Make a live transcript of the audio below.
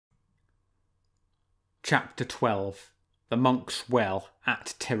Chapter 12. The Monk's Well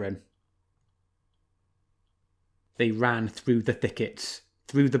at Tyron. They ran through the thickets,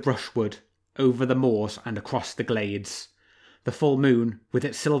 through the brushwood, over the moors and across the glades. The full moon, with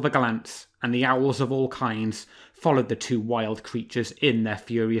its silver glance, and the owls of all kinds, followed the two wild creatures in their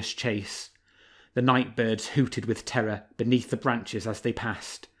furious chase. The night birds hooted with terror beneath the branches as they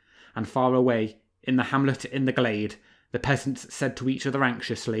passed, and far away, in the hamlet in the glade, the peasants said to each other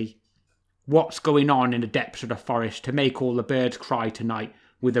anxiously, "What's going on in the depths of the forest to make all the birds cry tonight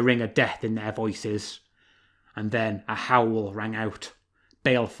with the ring of death in their voices?" And then a howl rang out,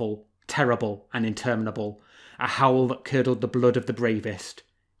 baleful, terrible, and interminable, a howl that curdled the blood of the bravest.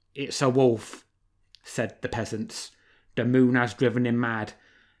 "It's a wolf," said the peasants. "The moon has driven him mad.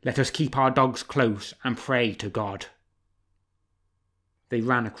 Let us keep our dogs close and pray to God." They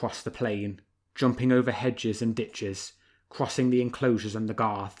ran across the plain, jumping over hedges and ditches, crossing the enclosures and the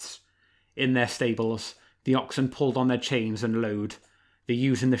garths. In their stables, the oxen pulled on their chains and lowed. The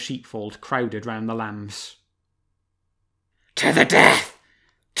ewes in the sheepfold crowded round the lambs. "To the death!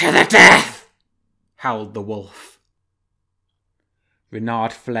 To the death!" howled the wolf.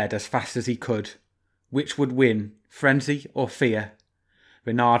 Reynard fled as fast as he could. Which would win, frenzy or fear?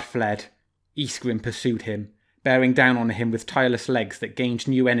 Reynard fled. Isgrim pursued him, bearing down on him with tireless legs that gained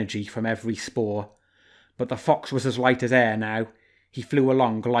new energy from every spore. But the fox was as light as air now. He flew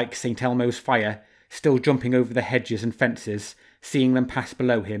along like St. Elmo's fire, still jumping over the hedges and fences, seeing them pass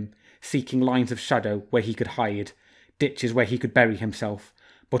below him, seeking lines of shadow where he could hide, ditches where he could bury himself.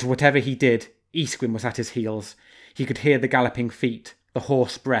 But whatever he did, Isgrim was at his heels. He could hear the galloping feet, the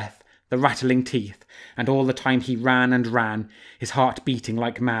hoarse breath, the rattling teeth, and all the time he ran and ran, his heart beating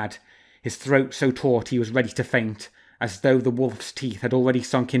like mad, his throat so taut he was ready to faint, as though the wolf's teeth had already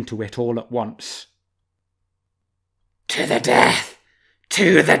sunk into it all at once. "To the death!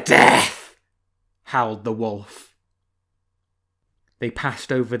 To the death!" howled the wolf. They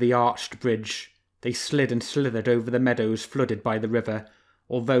passed over the arched bridge. They slid and slithered over the meadows flooded by the river.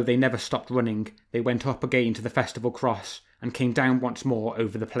 Although they never stopped running, they went up again to the festival cross, and came down once more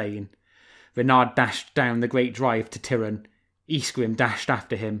over the plain. Reynard dashed down the great drive to Tyron. Isgrim dashed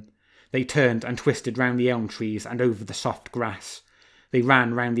after him. They turned and twisted round the elm trees and over the soft grass. They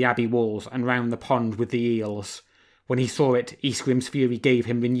ran round the abbey walls and round the pond with the eels. When he saw it, Isgrim's fury gave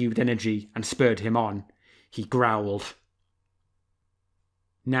him renewed energy and spurred him on. He growled.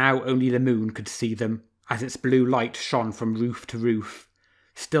 Now only the moon could see them, as its blue light shone from roof to roof.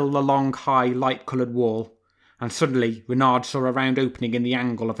 Still the long, high, light-coloured wall, and suddenly Reynard saw a round opening in the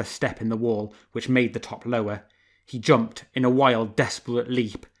angle of a step in the wall, which made the top lower. He jumped in a wild, desperate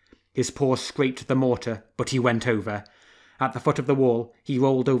leap. His paws scraped the mortar, but he went over. At the foot of the wall, he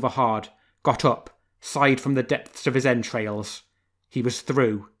rolled over hard, got up, sighed from the depths of his entrails. He was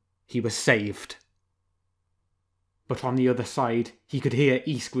through. He was saved. But on the other side, he could hear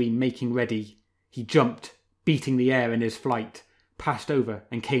Isgrim making ready. He jumped, beating the air in his flight, passed over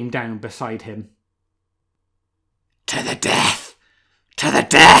and came down beside him. "To the death! To the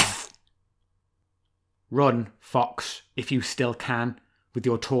death!" "Run, fox, if you still can, with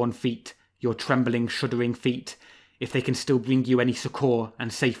your torn feet, your trembling, shuddering feet, if they can still bring you any succour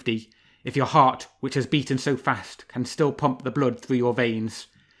and safety, if your heart, which has beaten so fast, can still pump the blood through your veins."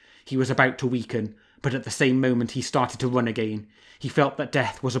 He was about to weaken, but at the same moment he started to run again. He felt that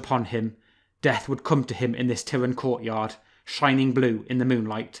death was upon him. Death would come to him in this Tyron courtyard, shining blue in the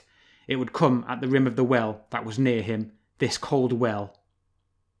moonlight. It would come at the rim of the well that was near him, this cold well.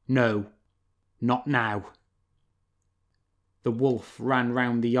 No, not now. The wolf ran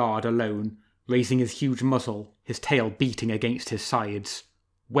round the yard alone, raising his huge muzzle, his tail beating against his sides.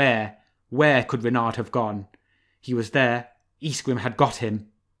 Where could Reynard have gone? He was there. Isgrim had got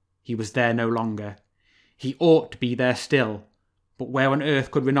him. He was there no longer. He ought to be there still. But where on earth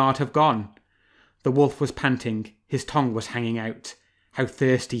could Reynard have gone? The wolf was panting. His tongue was hanging out. How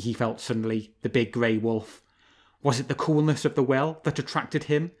thirsty he felt suddenly, the big grey wolf. Was it the coolness of the well that attracted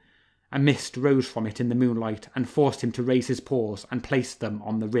him? A mist rose from it in the moonlight and forced him to raise his paws and place them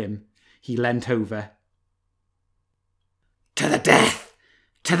on the rim. He leant over. "To the death!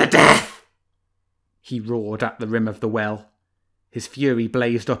 To the death!" he roared at the rim of the well. His fury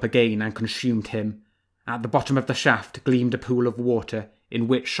blazed up again and consumed him. At the bottom of the shaft gleamed a pool of water, in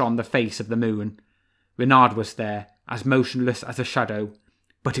which shone the face of the moon. Reynard was there, as motionless as a shadow,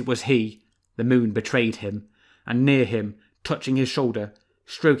 but it was he. The moon betrayed him, and near him, touching his shoulder,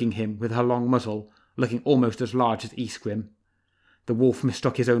 stroking him with her long muzzle, looking almost as large as Isgrim. The wolf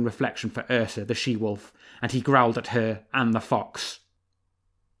mistook his own reflection for Ursa, the she-wolf, and he growled at her and the fox.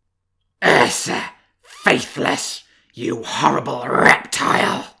 "Ursa, faithless, you horrible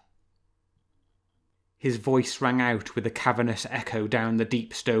reptile!" His voice rang out with a cavernous echo down the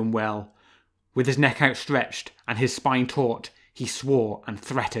deep stone well. With his neck outstretched and his spine taut, he swore and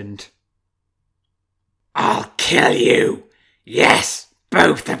threatened. "I'll kill you! Yes,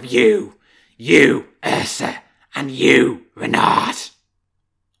 both of you! You, Ursa, and you, Reynard!"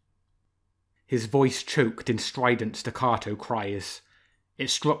 His voice choked in strident staccato cries. It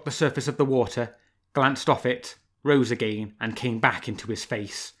struck the surface of the water, glanced off it, rose again, and came back into his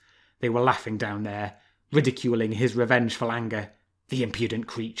face. They were laughing down there, ridiculing his revengeful anger, the impudent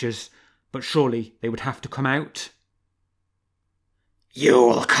creatures, but surely they would have to come out.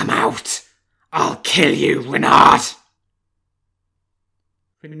 "You'll come out! I'll kill you, Reynard!"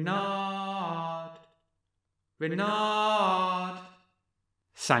 "Reynard! Reynard!"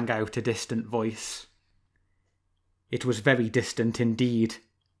 sang out a distant voice. It was very distant indeed.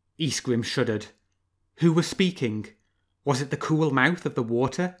 Isgrim shuddered. Who was speaking? Was it the cool mouth of the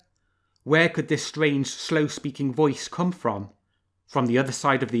water? Where could this strange, slow-speaking voice come from? From the other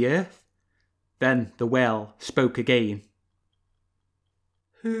side of the earth? Then the well spoke again.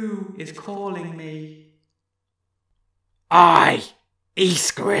 "Who is calling me?" "I,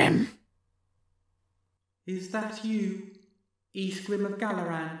 Isgrim." "Is that you, Isgrim of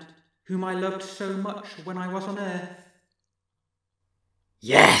Gallerand, whom I loved so much when I was on earth?"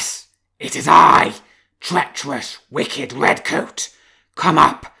 "Yes, it is I, treacherous, wicked redcoat. Come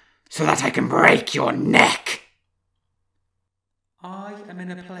up, so that I can break your neck." "I am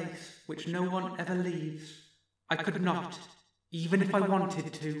in a place which no one ever leaves. I could not, even if I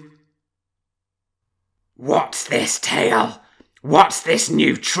wanted to." "What's this tale? What's this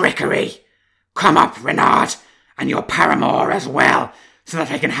new trickery? Come up, Reynard, and your paramour as well, so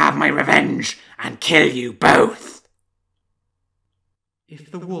that I can have my revenge and kill you both."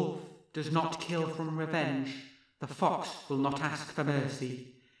 "If the wolf does not kill from revenge, the fox will not ask for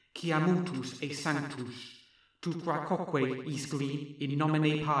mercy. Qui amutus e sanctus, tu quacoque Isgrim in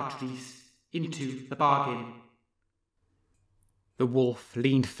nomine patris, into the bargain." The wolf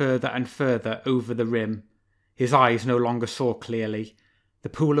leaned further and further over the rim. His eyes no longer saw clearly. The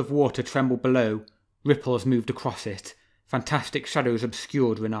pool of water trembled below. Ripples moved across it. Fantastic shadows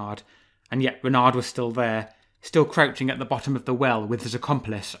obscured Reynard, and yet Reynard was still there, still crouching at the bottom of the well with his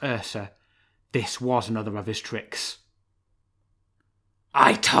accomplice, Ursa. This was another of his tricks.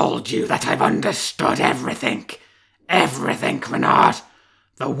 "I told you that I've understood everything. Everything, Reynard.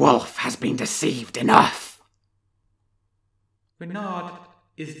 The wolf has been deceived enough." "Reynard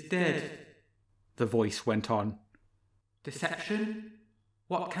is dead," the voice went on. "Deception?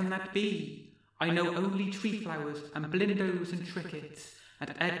 What can that be? I know only tree flowers and blindos and trickets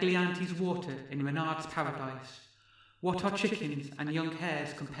and Eglianti's water in Reynard's paradise. What are chickens and young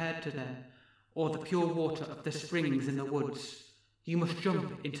hares compared to them, or the pure water of the springs in the woods? You must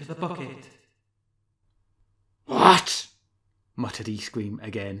jump into the bucket." "What?" muttered Isgrim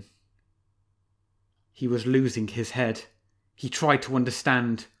again. He was losing his head. He tried to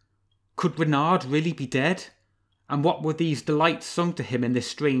understand. Could Reynard really be dead? And what were these delights sung to him in this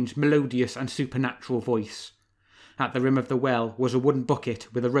strange, melodious and supernatural voice? At the rim of the well was a wooden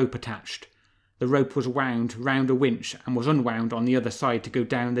bucket with a rope attached. The rope was wound round a winch and was unwound on the other side to go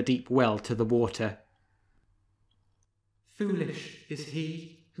down the deep well to the water. "Foolish is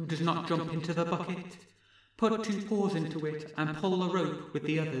he who does not jump into the bucket. Put 2 paws into it and pull the rope with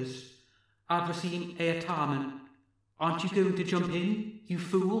the others. Adrosim eatamen. Aren't you going to jump in, you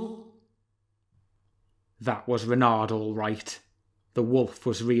fool?" That was Reynard all right. The wolf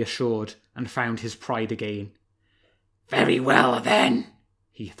was reassured and found his pride again. "Very well, then,"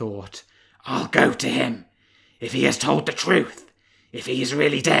 he thought. "I'll go to him. If he has told the truth, if he is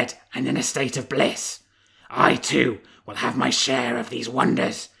really dead and in a state of bliss, I too will have my share of these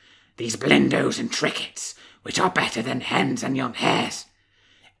wonders, these blindos and trickets, which are better than hens and young hares.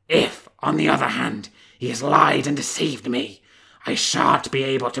 If, on the other hand, he has lied and deceived me, I shan't be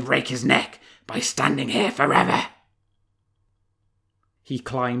able to break his neck by standing here forever." He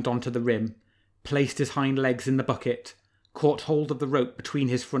climbed onto the rim, placed his hind legs in the bucket, caught hold of the rope between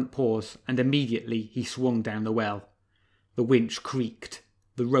his front paws, and immediately he swung down the well. The winch creaked,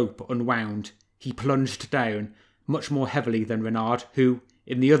 the rope unwound. He plunged down, much more heavily than Reynard, who,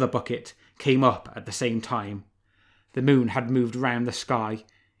 in the other bucket, came up at the same time. The moon had moved round the sky.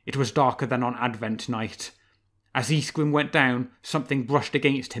 It was darker than on Advent night. As Isgrim went down, something brushed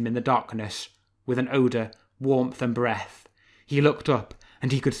against him in the darkness, with an odour, warmth and breath. He looked up,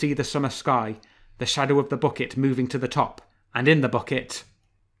 and he could see the summer sky, the shadow of the bucket moving to the top, and in the bucket...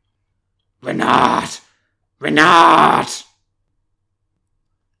 "Reynard! Reynard!"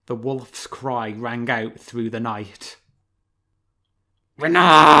 The wolf's cry rang out through the night.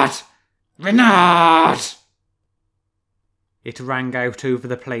 "Reynard! Reynard! It rang out over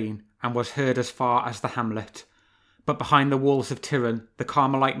the plain and was heard as far as the hamlet. But behind the walls of Tyron, the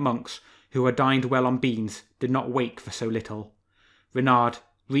Carmelite monks, who had dined well on beans, did not wake for so little. Reynard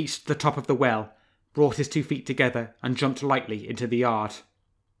reached the top of the well, brought his 2 feet together, and jumped lightly into the yard.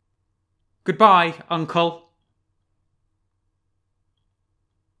 "Goodbye, uncle,"